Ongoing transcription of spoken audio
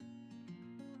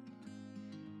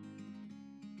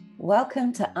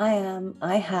Welcome to I Am,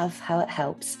 I Have, How It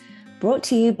Helps, brought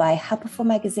to you by Helpful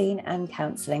Magazine and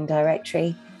Counselling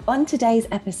Directory. On today's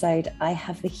episode, I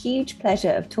have the huge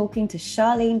pleasure of talking to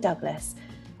Charlene Douglas,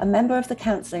 a member of the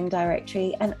Counselling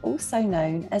Directory and also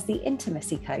known as the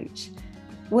Intimacy Coach.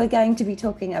 We're going to be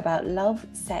talking about love,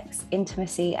 sex,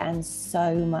 intimacy, and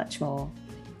so much more.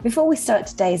 Before we start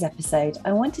today's episode,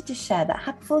 I wanted to share that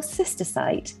Helpful's sister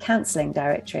site, Counselling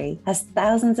Directory, has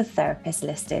thousands of therapists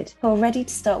listed who are ready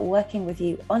to start working with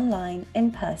you online,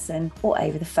 in person, or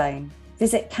over the phone.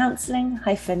 Visit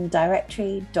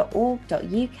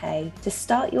counselling-directory.org.uk to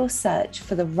start your search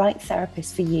for the right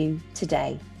therapist for you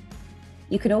today.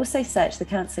 You can also search the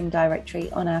Counselling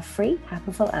Directory on our free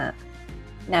Helpful app.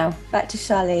 Now, back to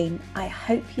Charlene. I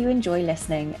hope you enjoy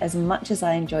listening as much as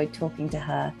I enjoyed talking to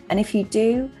her. And if you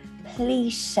do,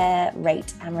 please share,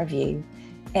 rate, and review.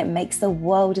 It makes the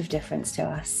world of difference to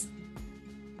us.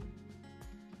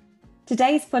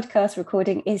 Today's podcast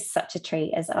recording is such a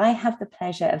treat as I have the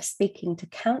pleasure of speaking to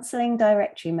Counselling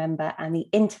Directory member and the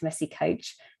Intimacy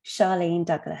Coach, Charlene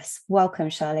Douglas. Welcome,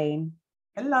 Charlene.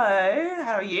 Hello,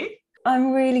 how are you?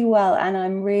 I'm really well, and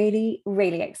I'm really,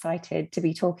 really excited to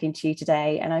be talking to you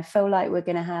today. And I feel like we're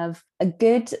going to have a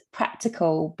good,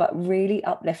 practical, but really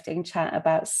uplifting chat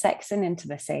about sex and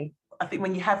intimacy. I think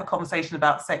when you have a conversation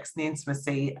about sex and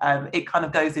intimacy, it kind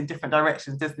of goes in different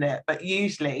directions, doesn't it? But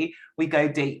usually we go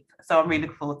deep. So I'm really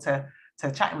looking forward to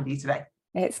chatting with you today.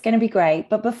 It's going to be great.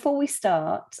 But before we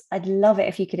start, I'd love it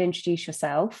if you could introduce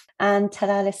yourself and tell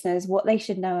our listeners what they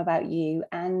should know about you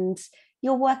and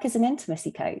your work as an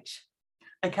intimacy coach.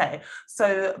 Okay,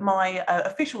 so my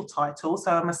official title,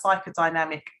 so I'm a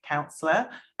psychodynamic counsellor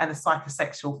and a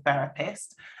psychosexual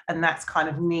therapist, and that's kind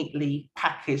of neatly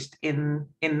packaged in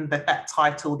that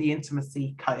title, the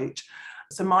Intimacy Coach.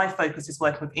 So my focus is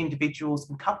working with individuals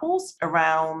and couples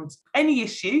around any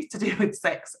issue to do with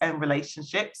sex and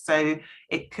relationships. So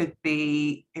it could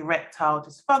be erectile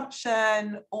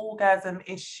dysfunction, orgasm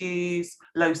issues,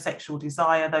 low sexual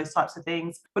desire, those types of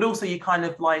things. But also you kind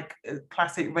of like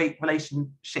classic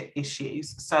relationship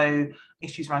issues. So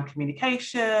issues around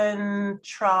communication,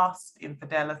 trust,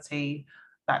 infidelity,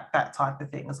 that type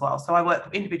of thing as well. So I work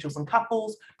with individuals and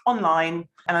couples online,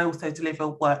 and I also deliver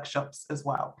workshops as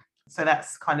well. So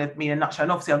that's kind of me in a nutshell.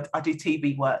 And obviously I do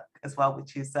TV work as well,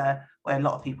 which is where a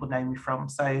lot of people know me from.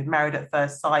 So Married at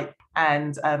First Sight,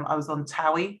 and I was on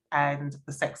TOWIE and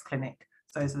The Sex Clinic.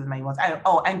 So those are the main ones.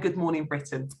 And Good Morning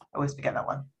Britain. I always forget that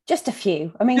one. Just a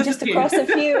few. I mean, just across a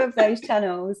few of those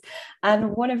channels.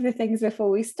 And one of the things before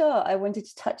we start, I wanted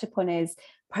to touch upon is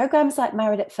programs like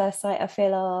Married at First Sight, I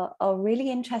feel are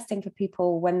really interesting for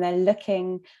people when they're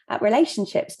looking at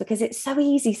relationships, because it's so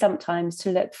easy sometimes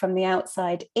to look from the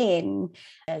outside in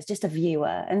as just a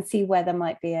viewer and see where there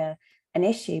might be an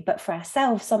issue. But for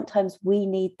ourselves, sometimes we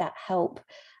need that help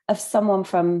of someone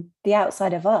from the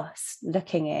outside of us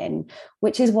looking in,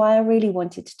 which is why I really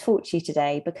wanted to talk to you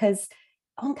today, because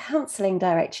on Counselling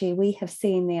Directory, we have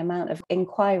seen the amount of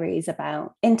inquiries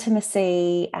about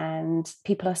intimacy, and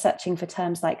people are searching for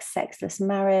terms like sexless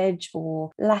marriage or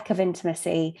lack of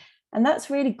intimacy. And that's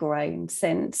really grown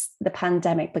since the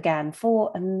pandemic began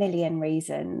for a million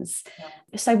reasons. Yeah.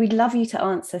 So we'd love you to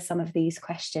answer some of these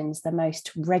questions, the most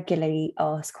regularly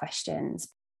asked questions.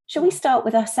 Shall we start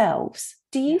with ourselves?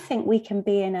 Do you think we can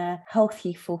be in a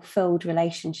healthy, fulfilled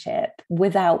relationship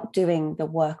without doing the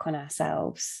work on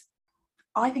ourselves?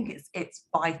 I think it's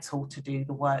vital to do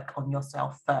the work on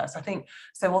yourself first. I think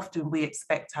so often we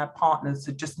expect our partners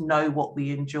to just know what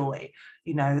we enjoy.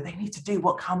 You know, they need to do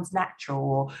what comes natural,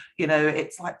 or, you know,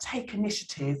 it's like take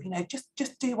initiative, you know,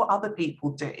 just do what other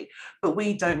people do. But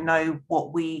we don't know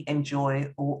what we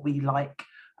enjoy or what we like.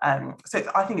 So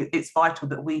I think it's vital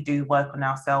that we do work on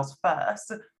ourselves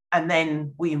first, and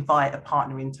then we invite a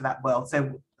partner into that world.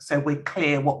 So we're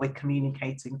clear what we're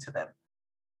communicating to them.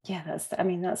 Yeah,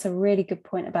 that's a really good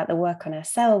point about the work on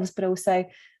ourselves, but also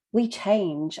we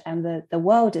change and the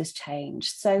world has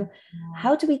changed. So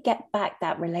how do we get back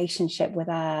that relationship with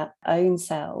our own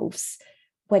selves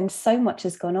when so much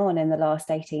has gone on in the last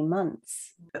 18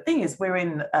 months? The thing is, we're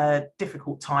in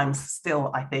difficult times still,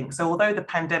 I think. So although the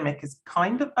pandemic is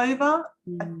kind of over,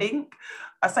 I think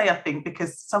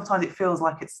because sometimes it feels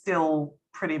like it's still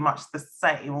pretty much the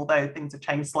same, although things have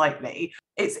changed slightly.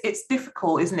 It's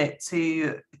difficult, isn't it,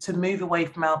 to move away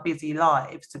from our busy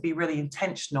lives, to be really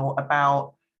intentional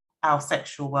about our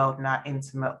sexual world and our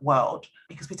intimate world,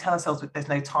 because we tell ourselves there's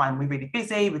no time, we're really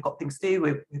busy, we've got things to do,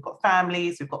 we've got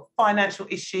families, we've got financial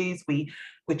issues, we're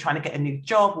trying to get a new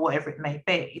job, whatever it may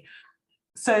be.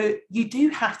 So you do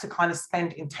have to kind of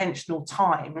spend intentional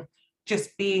time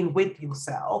just being with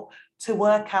yourself to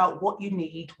work out what you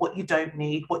need, what you don't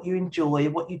need, what you enjoy,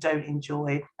 what you don't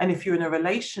enjoy. And if you're in a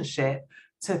relationship,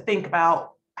 to think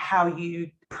about how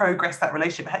you progress that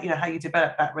relationship, how you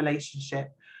develop that relationship.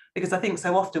 Because I think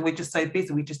so often we're just so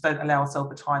busy, we just don't allow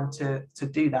ourselves the time to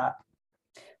do that.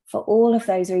 For all of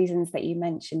those reasons that you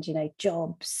mentioned,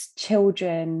 jobs,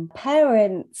 children,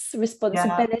 parents,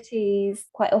 responsibilities, yeah,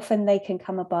 quite often they can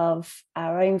come above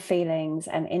our own feelings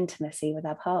and intimacy with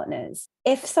our partners.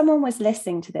 If someone was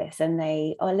listening to this and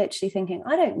they are literally thinking,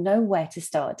 I don't know where to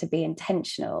start to be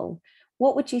intentional,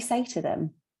 what would you say to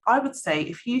them? I would say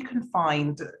if you can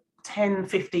find 10,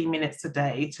 15 minutes a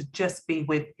day to just be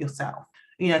with yourself,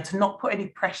 to not put any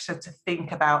pressure to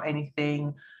think about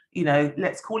anything,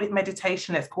 let's call it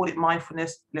meditation, let's call it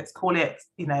mindfulness, let's call it,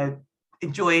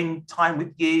 enjoying time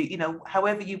with you,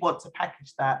 however you want to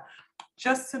package that.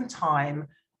 Just some time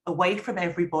away from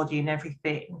everybody and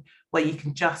everything where you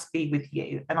can just be with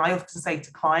you. And I often say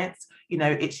to clients,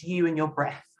 it's you and your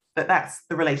breath, that's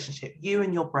the relationship, you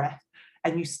and your breath,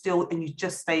 and you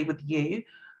just stay with you.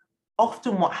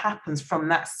 Often what happens from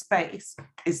that space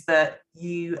is that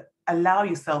you allow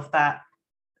yourself that,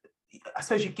 I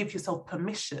suppose you give yourself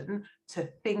permission to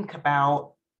think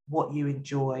about what you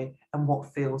enjoy and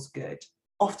what feels good.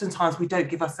 Oftentimes we don't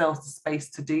give ourselves the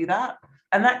space to do that.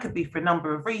 And that could be for a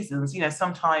number of reasons.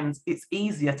 Sometimes it's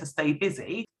easier to stay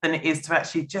busy than it is to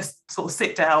actually just sort of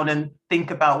sit down and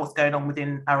think about what's going on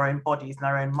within our own bodies and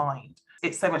our own mind.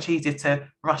 It's so much easier to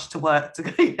rush to work, to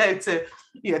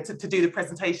do the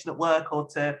presentation at work, or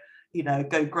to,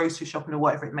 go grocery shopping or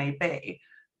whatever it may be.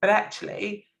 But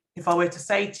actually, if I were to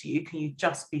say to you, can you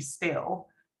just be still?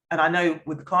 And I know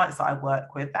with the clients that I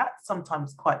work with, that's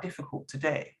sometimes quite difficult to do.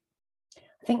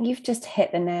 I think you've just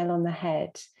hit the nail on the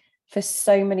head for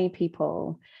so many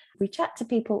people. We chat to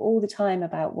people all the time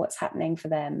about what's happening for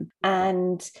them,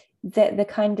 and the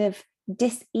kind of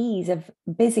dis-ease of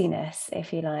busyness,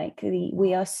 if you like.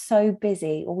 We are so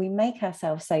busy, or we make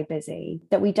ourselves so busy,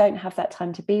 that we don't have that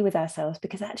time to be with ourselves,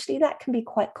 because actually that can be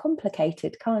quite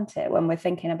complicated, can't it, when we're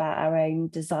thinking about our own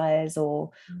desires or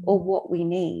what we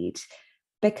need,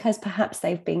 because perhaps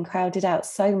they've been crowded out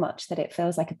so much that it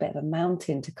feels like a bit of a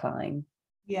mountain to climb.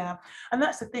 Yeah, and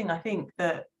that's the thing. I think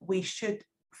that we should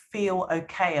feel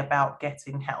okay about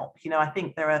getting help. I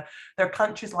think there are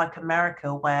countries like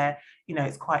America where,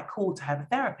 it's quite cool to have a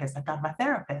therapist. I have my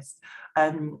therapist.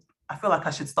 I feel like I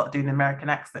should start doing an American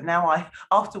accent now.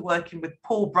 After working with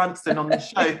Paul Brunson on the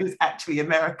show, who's actually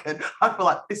American, I feel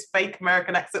like this fake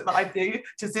American accent that I do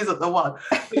just isn't the one.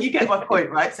 But you get my point,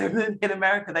 right? So in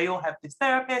America, they all have this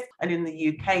therapist, and in the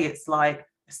UK, it's like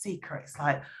a secret. It's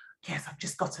like, yes, I've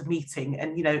just got a meeting,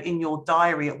 and in your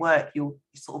diary at work, you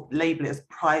sort of label it as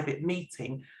private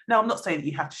meeting. Now, I'm not saying that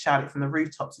you have to shout it from the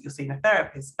rooftops that you're seeing a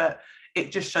therapist, but it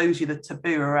just shows you the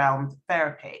taboo around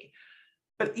therapy.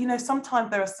 But sometimes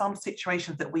there are some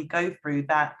situations that we go through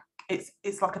that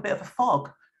it's like a bit of a fog.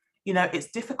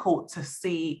 It's difficult to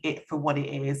see it for what it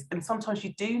is, and sometimes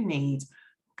you do need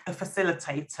a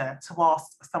facilitator to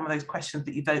ask some of those questions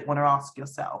that you don't want to ask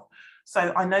yourself.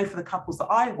 So I know for the couples that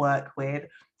I work with,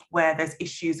 where there's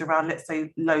issues around, let's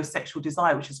say, low sexual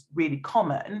desire, which is really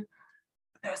common,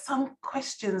 there are some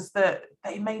questions that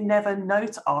they may never know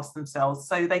to ask themselves,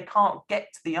 so they can't get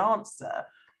to the answer.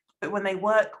 But when they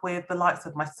work with the likes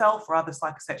of myself or other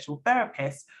psychosexual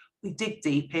therapists, we dig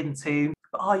deep into,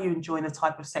 are you enjoying the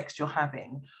type of sex you're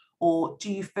having? Or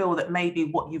do you feel that maybe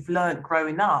what you've learned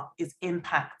growing up is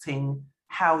impacting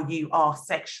how you are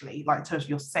sexually, like in terms of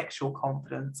your sexual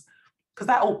confidence? Because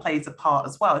that all plays a part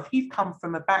as well. If you've come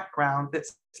from a background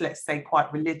that's, let's say,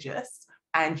 quite religious,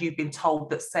 and you've been told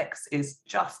that sex is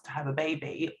just to have a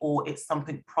baby, or it's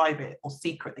something private or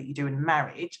secret that you do in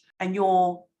marriage, and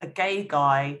you're a gay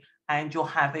guy and you're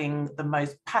having the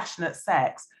most passionate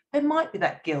sex, there might be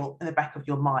that guilt in the back of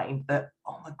your mind that,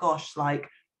 oh my gosh, like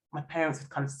my parents had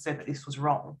kind of said that this was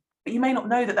wrong. But you may not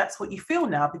know that that's what you feel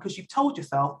now, because you've told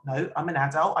yourself, no, I'm an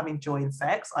adult, I'm enjoying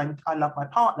sex, I love my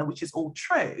partner, which is all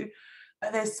true.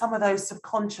 But there's some of those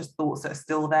subconscious thoughts that are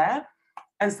still there.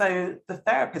 And so the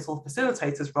therapist or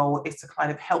facilitator's role is to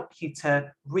kind of help you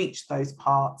to reach those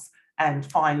parts and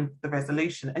find the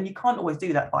resolution. And you can't always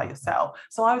do that by yourself.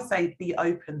 So I would say be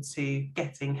open to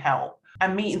getting help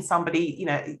and meeting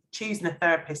somebody, choosing a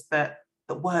therapist that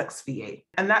works for you.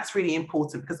 And that's really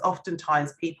important, because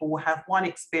oftentimes people will have one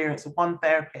experience with one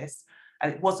therapist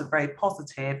and it wasn't very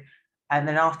positive. And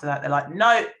then after that, they're like,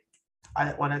 no, I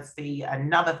don't want to see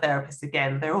another therapist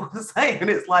again. They're all the same. And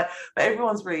it's like, but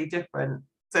everyone's really different.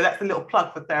 So that's a little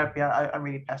plug for therapy. I'm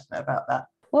really passionate about that.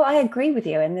 Well, I agree with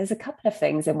you. And there's a couple of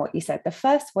things in what you said. The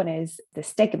first one is the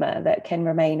stigma that can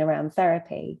remain around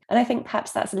therapy. And I think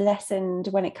perhaps that's lessened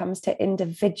when it comes to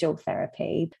individual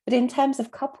therapy. But in terms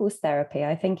of couples therapy,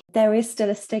 I think there is still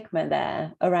a stigma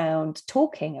there around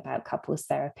talking about couples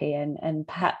therapy, and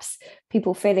perhaps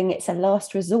people feeling it's a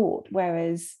last resort,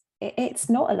 whereas it's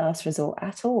not a last resort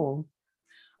at all.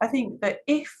 I think that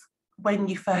if when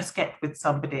you first get with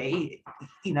somebody,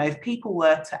 if people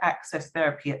were to access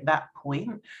therapy at that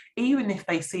point, even if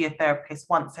they see a therapist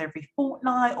once every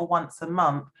fortnight or once a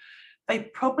month, they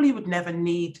probably would never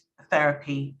need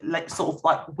therapy like sort of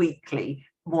like weekly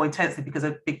more intensely because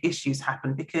of big issues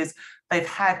happen, because they've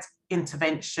had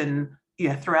intervention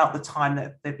throughout the time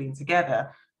that they've been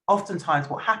together. Oftentimes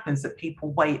what happens is that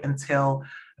people wait until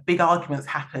big arguments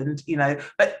happened,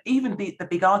 but even the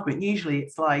big argument, usually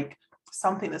it's like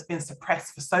something that's been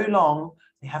suppressed for so long,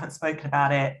 they haven't spoken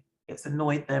about it, it's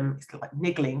annoyed them, it's like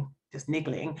just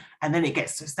niggling, and then it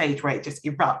gets to a stage where it just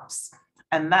erupts.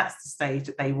 And that's the stage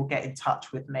that they will get in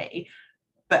touch with me.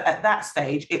 But at that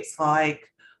stage, it's like,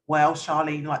 well,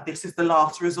 Charlene, like, this is the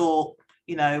last resort,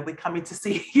 we're coming to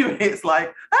see you. And it's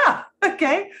like,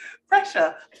 okay,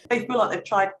 pressure. They feel like they've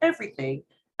tried everything.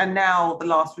 And now the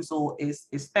last resort is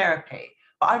therapy.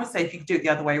 But I would say if you could do it the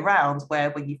other way around,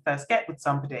 where when you first get with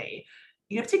somebody,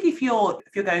 particularly if you're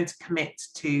going to commit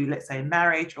to, let's say,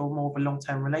 marriage or more of a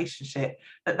long-term relationship,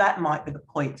 that might be the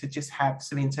point to just have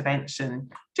some intervention,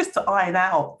 just to iron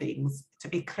out things, to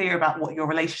be clear about what your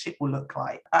relationship will look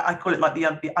like. I call it like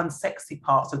the unsexy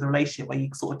parts of the relationship, where you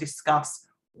sort of discuss,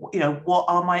 what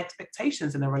are my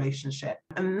expectations in a relationship?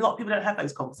 And a lot of people don't have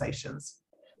those conversations.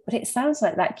 But it sounds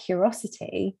like that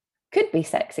curiosity could be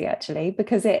sexy, actually,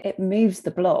 because it moves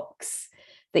the blocks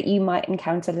that you might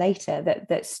encounter later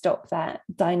that stop that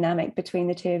dynamic between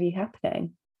the two of you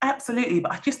happening. Absolutely.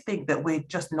 But I just think that we're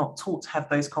just not taught to have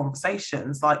those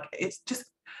conversations. Like, it's just,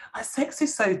 sex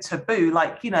is so taboo.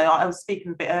 Like, I was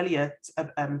speaking a bit earlier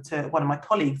to one of my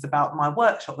colleagues about my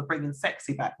workshop, the Bringing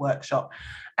Sexy Back workshop,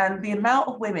 and the amount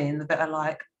of women that are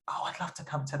like, oh, I'd love to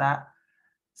come to that.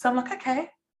 So I'm like, okay,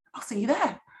 I'll see you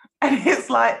there. And it's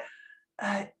like,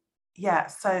 yeah,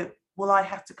 so will I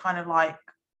have to kind of like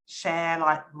share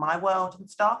like my world and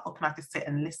stuff, or can I just sit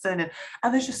and listen?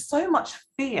 And there's just so much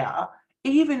fear,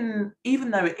 even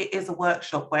though it is a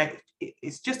workshop where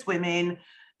it's just women,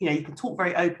 you can talk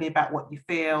very openly about what you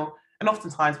feel. And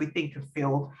oftentimes we think and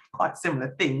feel quite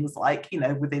similar things, like,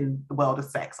 within the world of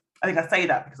sex. I think I say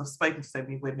that because I've spoken to so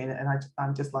many women, and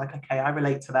I'm just like, okay, I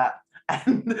relate to that.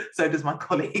 And so does my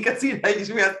colleague. Because,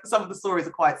 some of the stories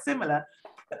are quite similar,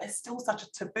 but there's still such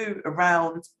a taboo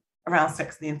around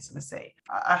sex and intimacy.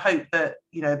 I hope that,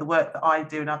 the work that I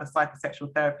do and other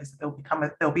psychosexual therapists,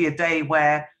 there'll be a day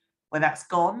where that's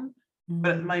gone.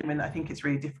 But at the moment, I think it's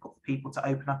really difficult for people to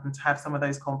open up and to have some of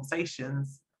those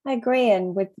conversations. I agree.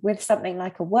 And with something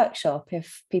like a workshop,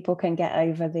 if people can get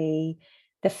over the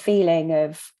feeling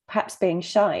of perhaps being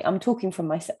shy. I'm talking from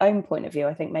my own point of view.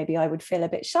 I think maybe I would feel a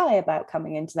bit shy about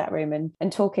coming into that room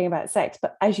and talking about sex.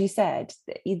 But as you said,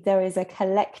 there is a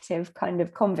collective kind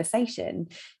of conversation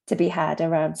to be had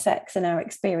around sex and our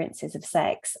experiences of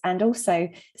sex. And also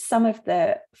some of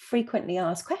the frequently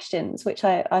asked questions, which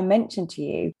I mentioned to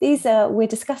you, we're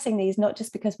discussing these not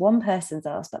just because one person's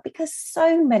asked, but because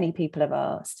so many people have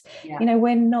asked. Yeah.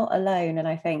 We're not alone. And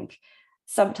I think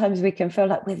sometimes we can feel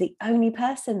like we're the only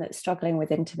person that's struggling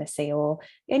with intimacy, or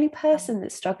the only person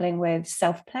that's struggling with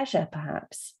self-pleasure,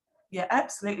 perhaps. Yeah,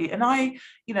 absolutely. And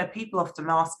people often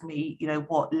ask me,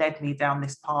 what led me down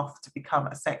this path to become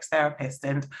a sex therapist.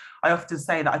 And I often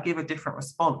say that I give a different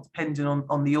response depending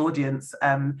on the audience.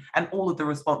 And all of the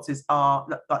responses are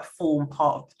like form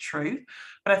part of the truth.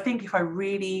 But I think if I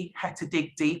really had to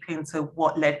dig deep into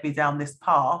what led me down this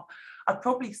path, I'd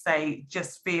probably say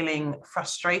just feeling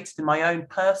frustrated in my own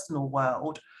personal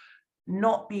world,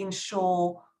 not being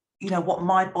sure, what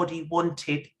my body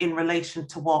wanted in relation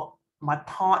to what my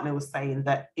partner was saying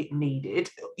that it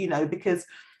needed, because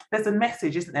there's a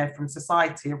message, isn't there, from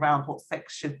society around what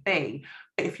sex should be.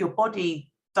 But if your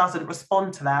body doesn't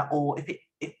respond to that, or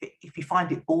if you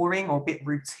find it boring or a bit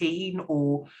routine,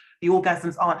 or the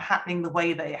orgasms aren't happening the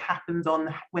way that it happened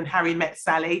on When Harry Met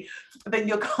Sally, then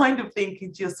you're kind of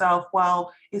thinking to yourself,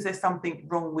 well, is there something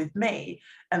wrong with me?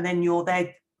 And then you're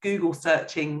there Google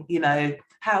searching,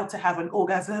 how to have an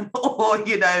orgasm, or,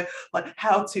 like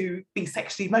how to be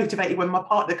sexually motivated when my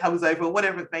partner comes over, or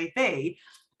whatever it may be.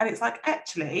 And it's like,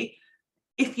 actually,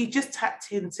 if you just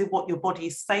tapped into what your body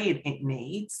is saying it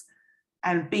needs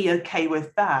and be okay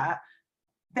with that,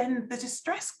 then the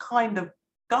distress kind of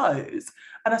goes.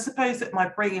 And I suppose that my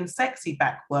Bringing Sexy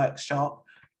Back workshop,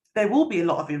 there will be a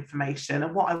lot of information.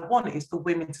 And what I want is for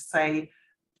women to say,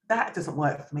 that doesn't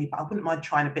work for me, but I wouldn't mind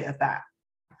trying a bit of that.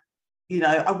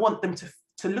 I want them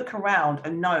to look around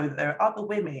and know that there are other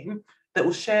women that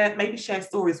will share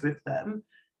stories with them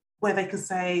where they can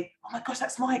say, oh my gosh,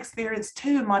 that's my experience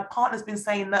too. My partner's been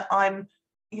saying that I'm,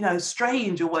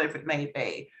 strange or whatever it may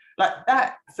be. Like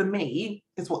that, for me,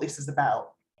 is what this is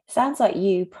about. Sounds like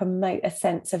you promote a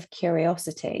sense of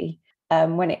curiosity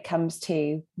when it comes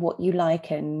to what you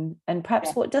like and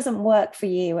perhaps what doesn't work for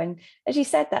you. And as you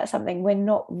said, that's something we're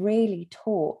not really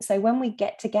taught. So when we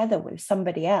get together with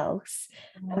somebody else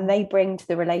and they bring to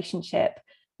the relationship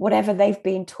whatever they've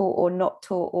been taught or not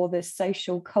taught, or the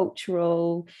social,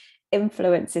 cultural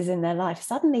influences in their life,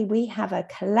 suddenly we have a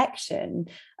collection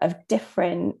of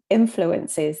different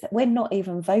influences that we're not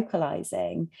even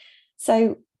vocalizing.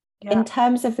 So in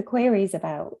terms of the queries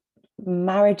about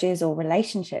marriages or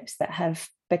relationships that have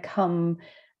become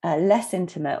less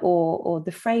intimate, or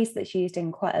the phrase that's used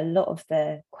in quite a lot of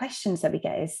the questions that we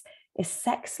get is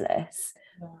sexless.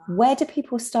 Where do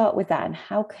people start with that, and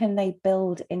how can they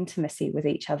build intimacy with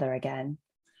each other again?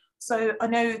 So I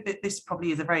know that this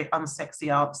probably is a very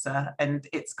unsexy answer, and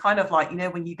it's kind of like,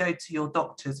 when you go to your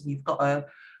doctors and you've got a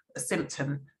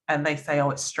symptom and they say,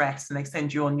 oh, it's stress, and they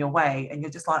send you on your way, and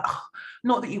you're just like, oh,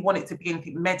 not that you want it to be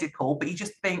anything medical, but you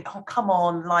just think, oh, come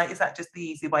on, like, is that just the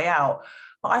easy way out?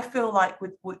 But I feel like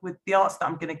with the answer that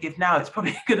I'm going to give now, it's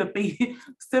probably going to be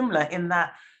similar in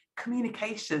that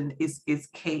communication is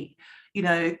key.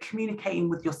 Communicating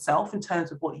with yourself in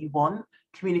terms of what you want,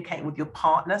 communicating with your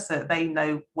partner so that they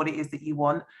know what it is that you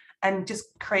want, and just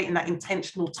creating that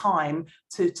intentional time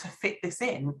to fit this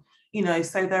in.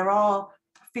 So there are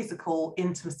physical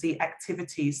intimacy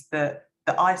activities that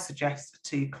I suggest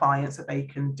to clients that they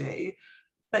can do.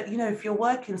 But if you're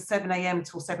working 7 a.m.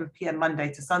 till 7 p.m.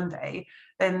 Monday to Sunday,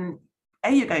 then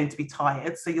you're going to be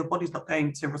tired, so your body's not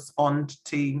going to respond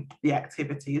to the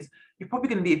activities. You're probably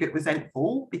going to be a bit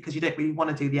resentful because you don't really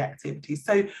want to do the activities.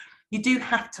 So you do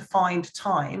have to find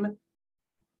time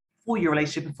for your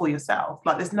relationship and for yourself.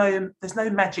 Like there's no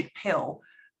magic pill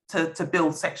to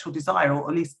build sexual desire, or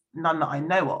at least none that I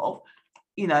know of.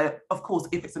 Of course,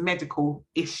 if it's a medical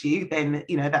issue, then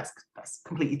that's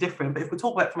completely different. But if we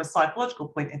talk about it from a psychological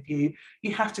point of view,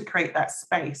 you have to create that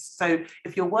space. So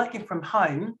if you're working from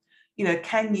home,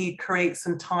 can you create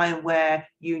some time where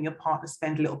you and your partner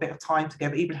spend a little bit of time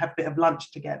together, even have a bit of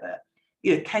lunch together?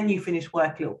 Can you finish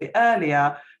work a little bit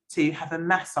earlier to have a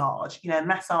massage? A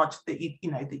massage that you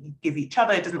give each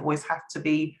other. It doesn't always have to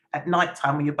be at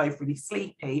nighttime when you're both really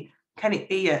sleepy. Can it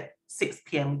be at 6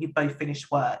 p.m. when you both finish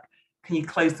work? Can you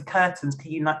close the curtains?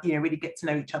 Can you not, really get to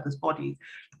know each other's bodies?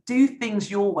 Do things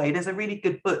your way. There's a really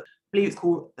good book, I believe it's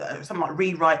called something like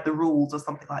Rewrite the Rules or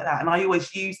something like that. And I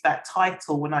always use that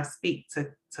title when I speak to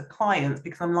clients,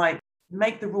 because I'm like,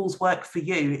 make the rules work for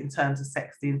you in terms of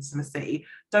sex intimacy.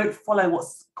 Don't follow what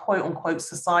quote unquote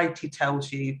society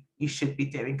tells you should be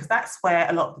doing, because that's where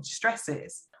a lot of the distress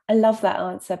is. I love that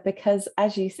answer, because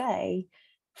as you say,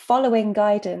 following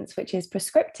guidance which is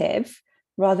prescriptive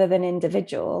rather than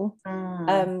individual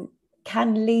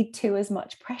can lead to as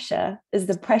much pressure as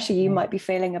the pressure you might be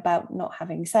feeling about not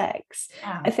having sex.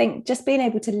 I think just being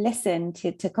able to listen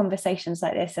to conversations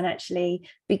like this and actually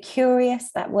be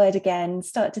curious, that word again,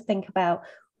 start to think about,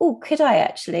 oh, could I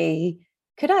actually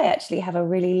have a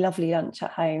really lovely lunch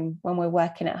at home when we're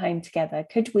working at home together?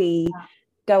 Could we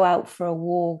go out for a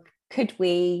walk? Could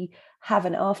we have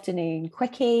an afternoon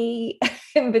quickie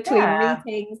in between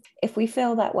meetings if we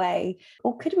feel that way?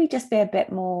 Or could we just be a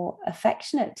bit more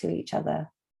affectionate to each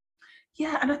other?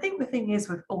 Yeah, and I think the thing is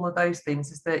with all of those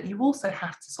things is that you also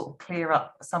have to sort of clear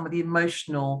up some of the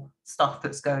emotional stuff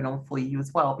that's going on for you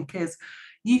as well, because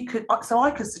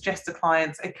I could suggest to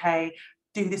clients, okay,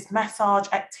 do this massage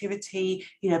activity,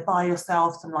 buy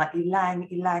yourself some like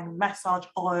ylang massage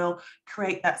oil,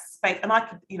 create that space. And I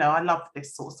could, I love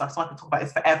this sort of stuff, so I can talk about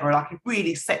this forever and I could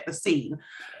really set the scene.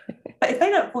 But if they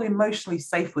don't feel emotionally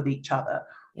safe with each other,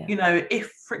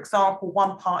 if, for example,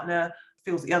 one partner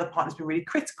feels the other partner's been really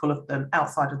critical of them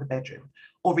outside of the bedroom,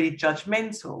 or really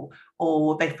judgmental,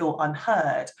 or they feel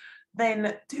unheard,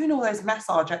 then doing all those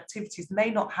massage activities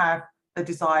may not have the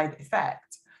desired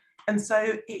effect. And so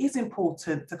it is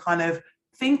important to kind of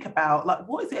think about, like,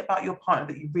 what is it about your partner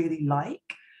that you really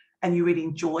like and you really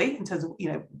enjoy in terms of,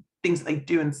 things that they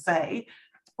do and say,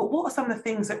 but what are some of the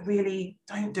things that really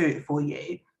don't do it for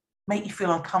you, make you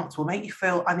feel uncomfortable, make you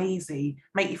feel uneasy,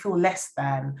 make you feel less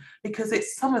than, because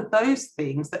it's some of those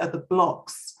things that are the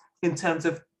blocks in terms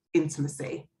of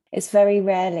intimacy. It's very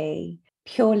rarely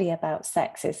purely about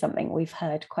sex, is something we've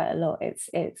heard quite a lot.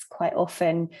 It's quite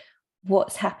often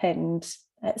what's happened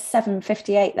at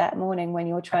 7:58 that morning when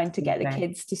you're trying to get the Absolutely.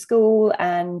 kids to school,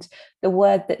 and the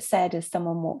word that's said as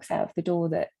someone walks out of the door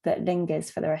that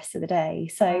lingers for the rest of the day.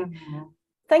 So Mhm.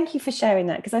 thank you for sharing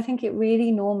that, because I think it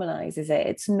really normalizes it.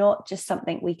 It's not just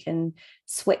something we can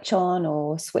switch on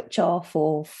or switch off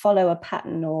or follow a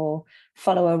pattern or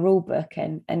follow a rule book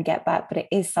and get back, but it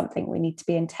is something we need to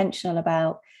be intentional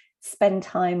about, spend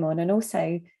time on, and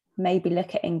also maybe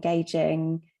look at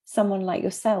engaging someone like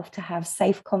yourself to have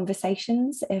safe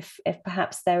conversations if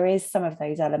perhaps there is some of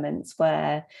those elements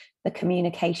where the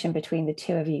communication between the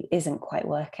two of you isn't quite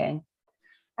working.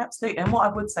 Absolutely. And what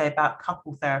I would say about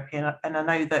couple therapy, and I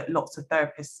know that lots of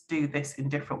therapists do this in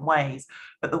different ways,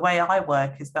 but the way I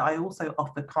work is that I also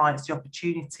offer clients the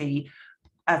opportunity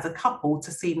as a couple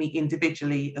to see me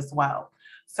individually as well.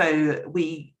 So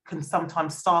we can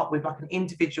sometimes start with like an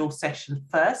individual session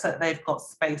first, so that they've got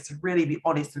space to really be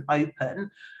honest and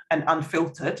open and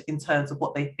unfiltered in terms of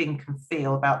what they think and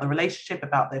feel about the relationship,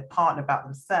 about their partner, about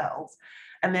themselves.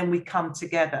 And then we come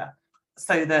together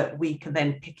so that we can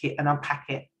then pick it and unpack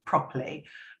it properly.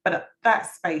 But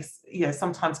that space,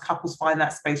 sometimes couples find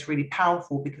that space really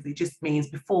powerful, because it just means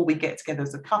before we get together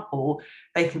as a couple,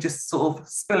 they can just sort of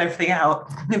spill everything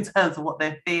out in terms of what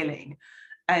they're feeling.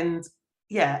 And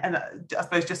yeah, and I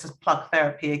suppose just as plug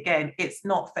therapy again, it's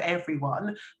not for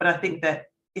everyone, but I think that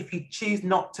if you choose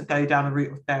not to go down the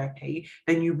route of therapy,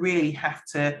 then you really have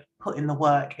to put in the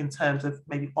work in terms of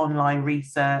maybe online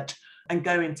research and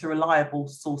go into reliable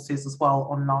sources as well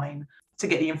online to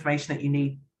get the information that you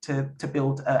need to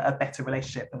build a better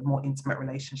relationship, a more intimate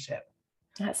relationship.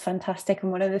 That's fantastic.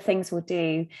 And one of the things we'll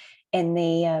do in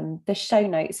the show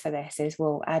notes for this is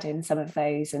we'll add in some of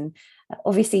those, and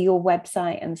obviously your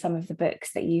website and some of the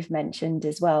books that you've mentioned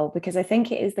as well, because I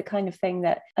think it is the kind of thing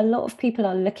that a lot of people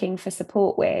are looking for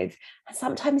support with. And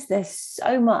sometimes there's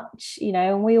so much,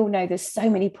 and we all know there's so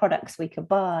many products we could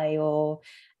buy, or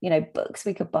books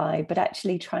we could buy, but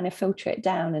actually trying to filter it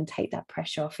down and take that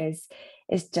pressure off is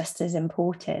just as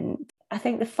important. I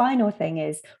think the final thing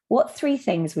is, what 3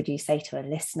 things would you say to a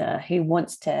listener who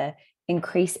wants to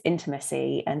increase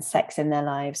intimacy and sex in their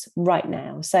lives right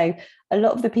now? So a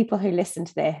lot of the people who listen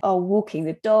to this are walking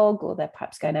the dog, or they're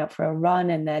perhaps going out for a run,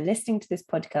 and they're listening to this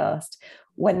podcast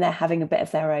when they're having a bit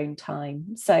of their own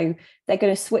time. So they're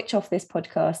going to switch off this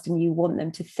podcast and you want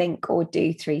them to think or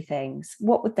do 3 things.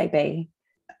 What would they be?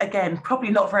 Again,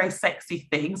 probably not very sexy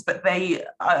things, but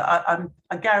I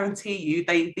guarantee you,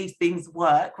 these things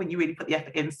work when you really put the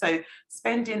effort in. So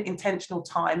spending intentional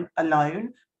time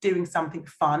alone, doing something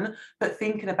fun, but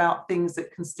thinking about things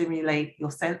that can stimulate your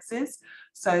senses.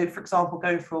 So, for example,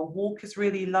 going for a walk is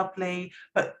really lovely,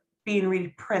 but being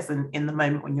really present in the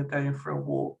moment when you're going for a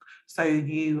walk. So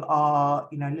you are,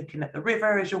 looking at the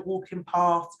river as you're walking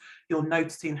past, you're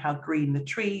noticing how green the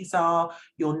trees are,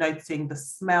 you're noticing the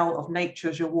smell of nature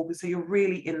as you're walking. So you're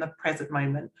really in the present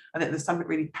moment. I think there's something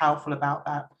really powerful about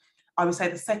that. I would say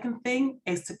the second thing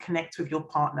is to connect with your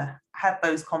partner, have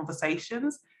those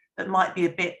conversations that might be a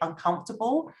bit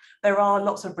uncomfortable. There are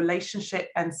lots of relationship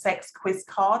and sex quiz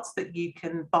cards that you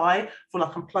can buy. I feel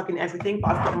like I'm plugging everything,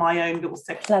 but I've got my own little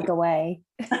sex Plug away.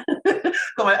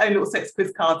 got my own little sex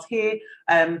quiz cards here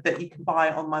that you can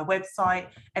buy on my website,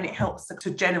 and it helps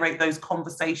to generate those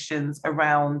conversations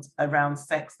around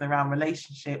sex and around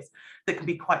relationships that can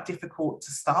be quite difficult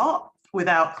to start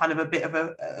without kind of a bit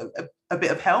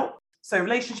of help. So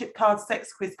relationship cards,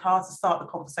 sex quiz cards to start the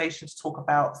conversation, to talk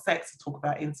about sex, to talk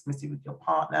about intimacy with your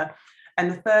partner.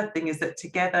 And the third thing is that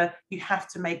together you have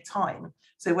to make time.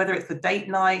 So whether it's a date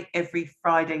night every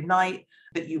Friday night,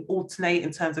 that you alternate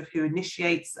in terms of who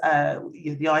initiates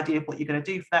the idea of what you're going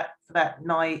to do for that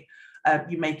night.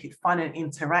 You make it fun and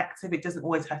interactive. It doesn't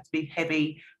always have to be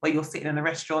heavy, where you're sitting in a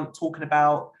restaurant talking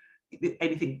about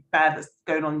anything bad that's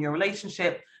going on in your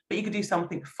relationship. But you could do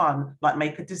something fun, like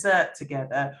make a dessert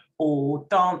together, or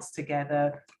dance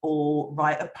together, or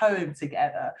write a poem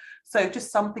together. So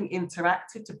just something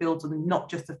interactive to build on not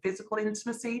just the physical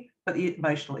intimacy, but the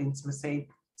emotional intimacy.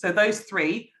 So those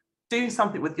 3: doing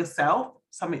something with yourself,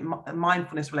 something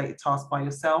mindfulness related task by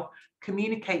yourself,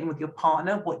 communicating with your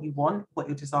partner what you want, what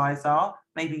your desires are,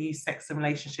 maybe use sex and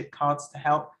relationship cards to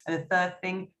help. And the third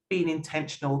thing, being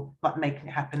intentional, like making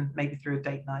it happen, maybe through a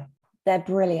date night. They're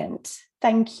brilliant.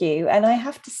 Thank you. And I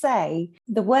have to say,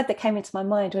 the word that came into my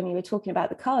mind when you were talking about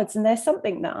the cards, and there's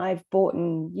something that I've bought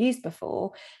and used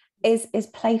before, is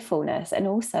playfulness. And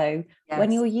also, yes,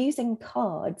 when you're using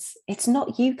cards, it's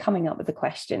not you coming up with the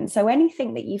question. So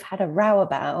anything that you've had a row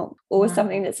about, or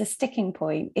something that's a sticking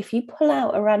point, if you pull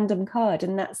out a random card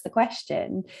and that's the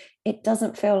question, it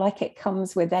doesn't feel like it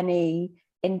comes with any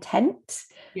intent.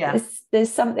 Yeah.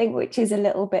 There's something which is a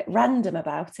little bit random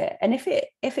about it. And if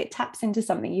it taps into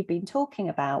something you've been talking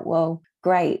about, well,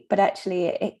 great. But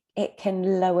actually it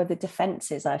can lower the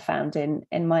defenses, I found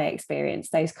in my experience,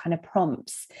 those kind of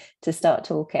prompts to start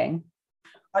talking.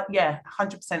 Yeah,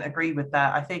 100% agree with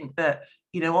that. I think that,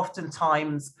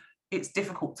 oftentimes it's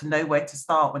difficult to know where to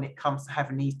start when it comes to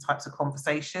having these types of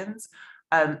conversations.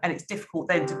 And it's difficult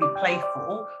then to be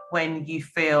playful when you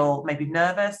feel maybe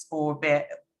nervous or a bit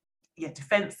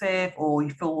defensive, or you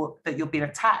feel that you're being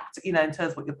attacked, in terms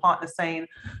of what your partner's saying.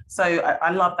 So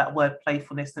I love that word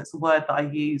playfulness, and it's a word that I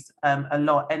use a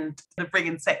lot. And the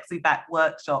Bringing Sexy Back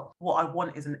workshop, what I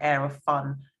want is an air of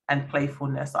fun and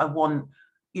playfulness. I want,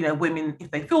 women, if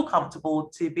they feel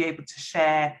comfortable, to be able to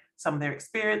share some of their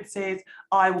experiences.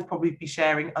 I will probably be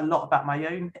sharing a lot about my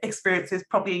own experiences,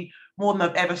 probably more than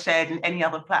I've ever shared in any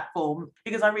other platform,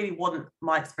 because I really want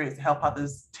my experience to help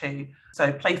others too.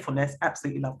 So playfulness,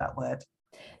 absolutely love that word.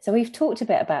 So we've talked a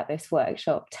bit about this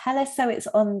workshop. Tell us, so it's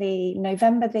on the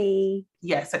November the...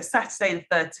 Yeah, so it's Saturday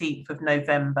the 13th of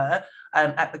November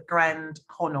at the Grand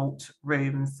Connaught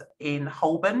Rooms in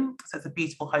Holborn. So it's a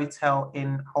beautiful hotel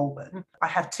in Holborn. I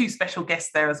have two special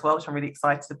guests there as well, which I'm really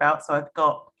excited about. So I've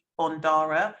got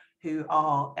Bondara, who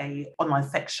are a online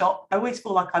sex shop. I always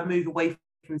feel like I move away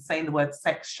from saying the word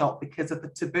sex shop because of the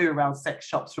taboo around sex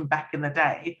shops from back in the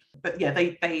day. But yeah,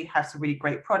 they have some really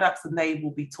great products, and they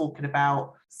will be talking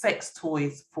about sex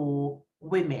toys for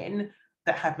women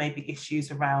that have maybe issues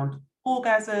around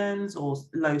orgasms or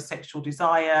low sexual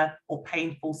desire or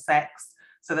painful sex.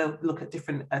 So they'll look at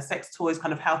different sex toys,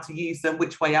 kind of how to use them,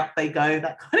 which way up they go,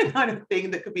 that kind of thing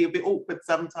that could be a bit awkward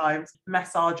sometimes.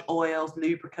 Massage oils,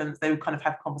 lubricants, they would kind of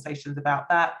have conversations about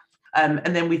that. And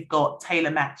then we've got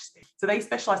Tailor Match. So they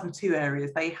specialize in two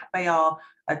areas. They are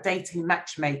a dating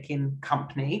matchmaking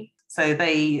company. So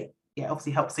they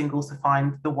obviously help singles to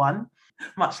find the one,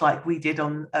 much like we did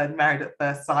on Married at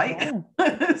First Sight.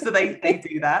 Yeah. So they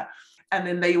do that. And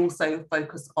then they also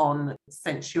focus on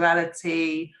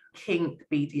sensuality, kink,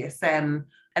 BDSM,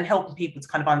 and helping people to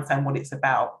kind of understand what it's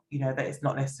about, that it's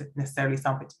not necessarily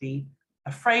something to be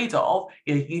afraid of.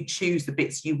 You choose the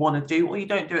bits you want to do, or you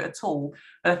don't do it at all.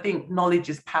 But I think knowledge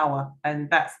is power, and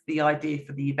that's the idea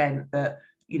for the event, that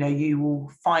you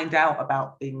will find out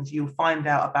about things. You'll find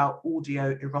out about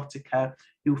audio erotica.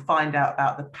 You'll find out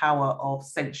about the power of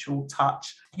sensual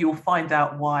touch. You'll find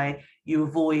out why you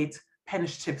avoid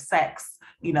penetrative sex,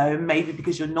 maybe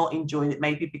because you're not enjoying it,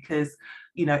 maybe because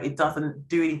it doesn't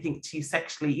do anything to you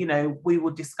sexually. We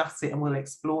will discuss it and we'll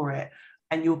explore it,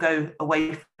 and you'll go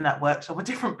away from that workshop a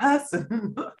different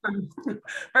person.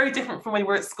 Very different from when we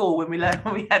were at school, when we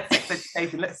had sex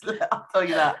education. I'll tell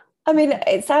you that. I mean,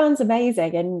 it sounds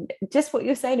amazing. And just what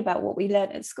you're saying about what we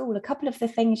learned at school, a couple of the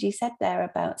things you said there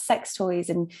about sex toys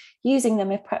and using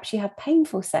them if perhaps you have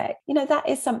painful sex, that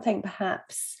is something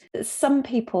perhaps some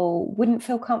people wouldn't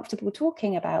feel comfortable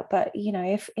talking about. But,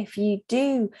 if you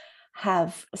do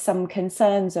have some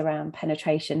concerns around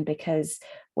penetration, because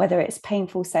whether it's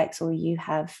painful sex or you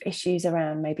have issues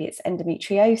around, maybe it's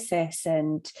endometriosis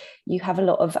and you have a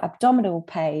lot of abdominal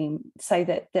pain, so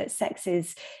that sex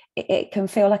is, it can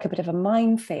feel like a bit of a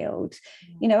minefield.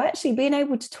 Actually being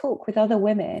able to talk with other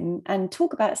women and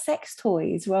talk about sex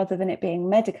toys rather than it being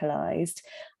medicalized,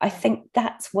 I think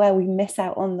that's where we miss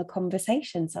out on the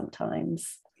conversation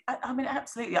sometimes. I mean,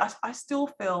 absolutely. I still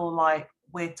feel like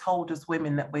we're told as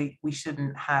women that we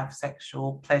shouldn't have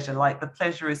sexual pleasure. Like, the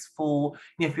pleasure is for,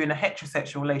 if you're in a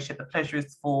heterosexual relationship, the pleasure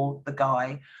is for the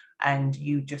guy, and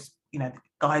you just,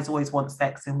 guys always want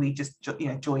sex and we just,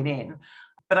 join in.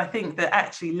 But I think that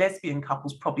actually lesbian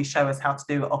couples probably show us how to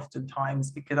do it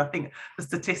oftentimes, because I think the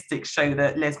statistics show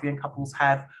that lesbian couples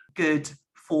have good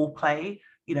foreplay,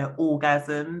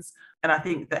 orgasms. And I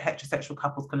think that heterosexual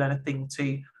couples can learn a thing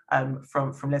too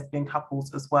from lesbian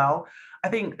couples as well. I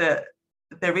think that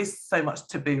there is so much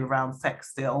taboo around sex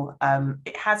still.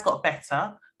 It has got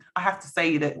better. I have to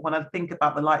say that when I think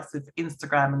about the likes of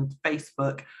Instagram and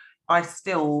Facebook, I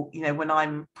still, when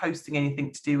I'm posting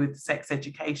anything to do with sex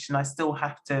education, I still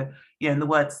have to, in the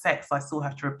word sex, I still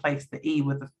have to replace the E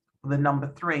with the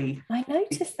number 3. I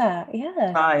noticed that,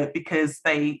 yeah. Right, because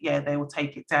they will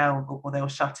take it down, or they'll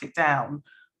shut it down.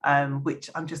 Which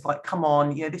I'm just like, come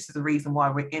on, this is the reason why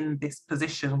we're in this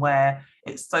position where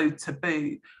it's so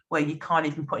taboo, where you can't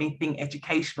even put anything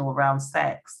educational around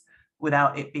sex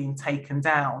without it being taken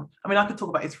down. I mean, I could talk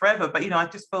about this forever, but I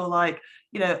just feel like,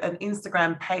 an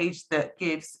Instagram page that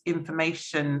gives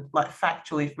information, like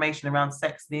factual information around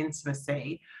sex and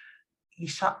intimacy, you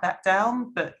shut that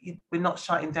down. But we're not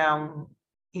shutting down,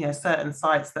 certain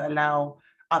sites that allow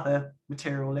other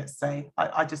material, let's say.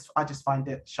 I just find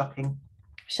it shocking.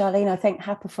 Charlene, I think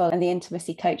Happiful and the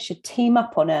Intimacy Coach should team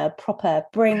up on a proper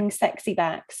bring sexy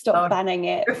back, stop banning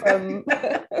it from,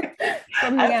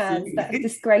 from the ads. That's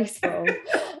disgraceful.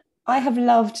 I have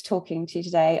loved talking to you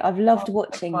today. I've loved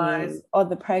watching you on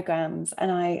the programmes,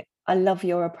 and I love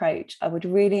your approach. I would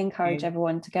really encourage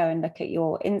everyone to go and look at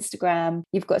your Instagram.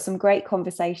 You've got some great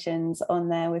conversations on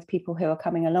there with people who are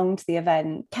coming along to the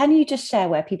event. Can you just share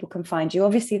where people can find you?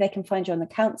 Obviously, they can find you on the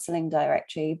counselling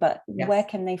directory, but where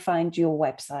can they find your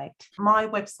website? My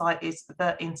website is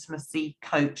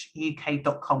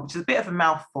theintimacycoachuk.com, which is a bit of a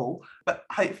mouthful, but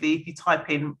hopefully if you type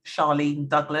in Charlene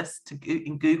Douglas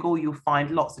in Google, you'll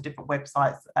find lots of different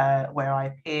websites where I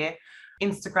appear.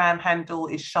 Instagram handle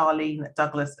is Charlene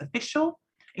Douglas Official.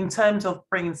 In terms of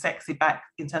bringing sexy back,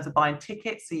 in terms of buying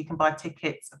tickets, so you can buy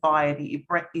tickets via the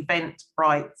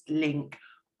Eventbrite link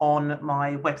on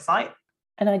my website.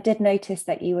 And I did notice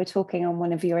that you were talking on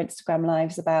one of your Instagram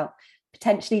lives about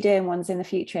potentially doing ones in the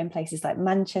future in places like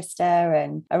Manchester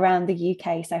and around the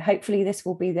UK. So hopefully this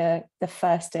will be the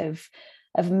first of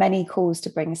many calls to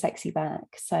bring sexy back.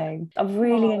 So I've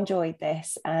really enjoyed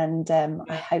this, and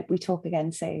I hope we talk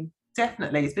again soon.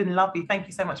 Definitely. It's been lovely. Thank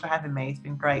you so much for having me. It's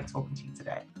been great talking to you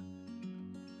today.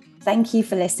 Thank you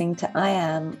for listening to I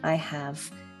Am, I Have.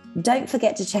 Don't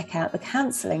forget to check out the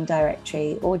counselling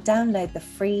directory or download the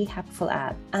free Happiful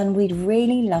app. And we'd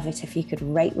really love it if you could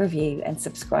rate, review and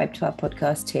subscribe to our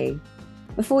podcast too.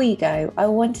 Before you go, I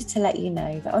wanted to let you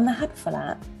know that on the Happiful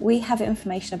app, we have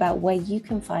information about where you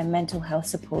can find mental health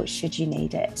support should you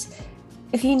need it.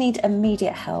 If you need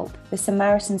immediate help, the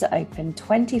Samaritans are open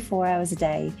 24 hours a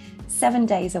day, 7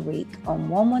 days a week on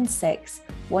 116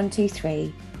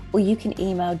 123, or you can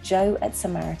email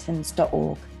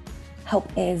joe@samaritans.org.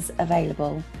 Help is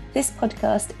available. This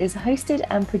podcast is hosted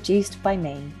and produced by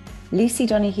me, Lucy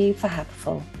Donoghue for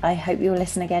Happiful. I hope you'll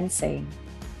listen again soon.